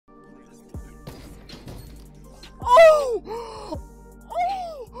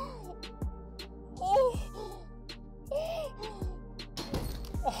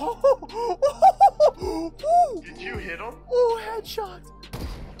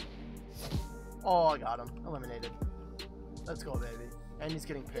Oh, I got him. Eliminated. Let's go, baby. And he's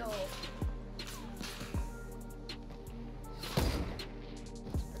getting pinned.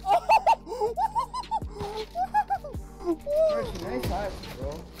 Hartzy, nice hot,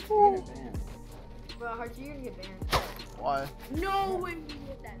 bro. You're gonna get banned. Bro, Hartzy, you're gonna get banned. Why? No way you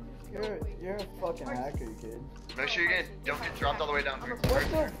hit that. You're a fucking hacker, you kid. Make sure you don't get dropped all the way down here.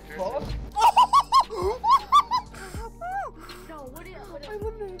 What the fuck? No, what is I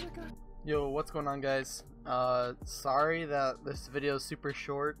eliminated the guy. Yo, what's going on, guys? Sorry that this video is super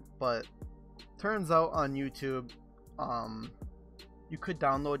short, but turns out on YouTube, you could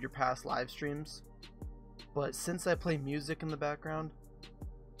download your past live streams, but since I play music in the background,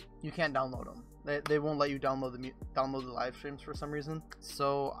 you can't download them. They won't let you download the live streams for some reason.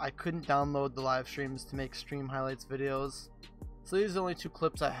 So I couldn't download the live streams to make stream highlights videos. So these are the only two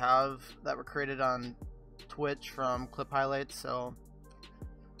clips I have that were created on Twitch from clip highlights. So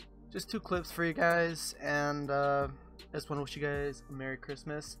just two clips for you guys, and I just want to wish you guys a Merry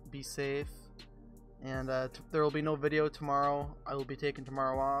Christmas. Be safe, and there will be no video tomorrow. I will be taking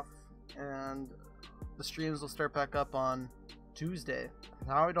tomorrow off, and the streams will start back up on Tuesday.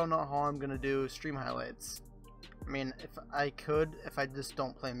 Now I don't know how I'm gonna do stream highlights. I mean, if I just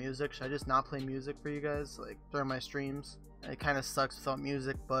don't play music, should I just not play music for you guys like during my streams? It kind of sucks without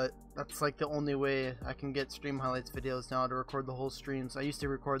music, but that's like the only way I can get stream highlights videos now, to record the whole streams. I used to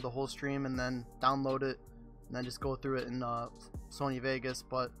record the whole stream and then download it and then just go through it in Sony Vegas,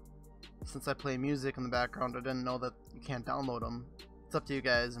 but since I play music in the background, I didn't know that you can't download them. It's up to you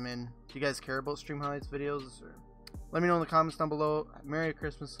guys. I mean, do you guys care about stream highlights videos? Or let me know in the comments down below. Merry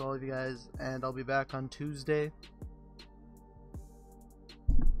Christmas to all of you guys, and I'll be back on Tuesday.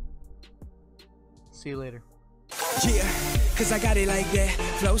 See you later. Yeah, cause I got it like that.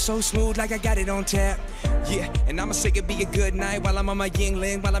 Flow so smooth like I got it on tap. Yeah, and I'ma say it be a good night while I'm on my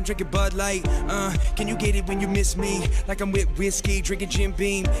Yingling, while I'm drinking Bud Light. Can you get it when you miss me? Like I'm with whiskey, drinking Jim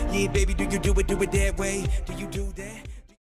Beam. Yeah, baby, do you do it that way? Do you do that?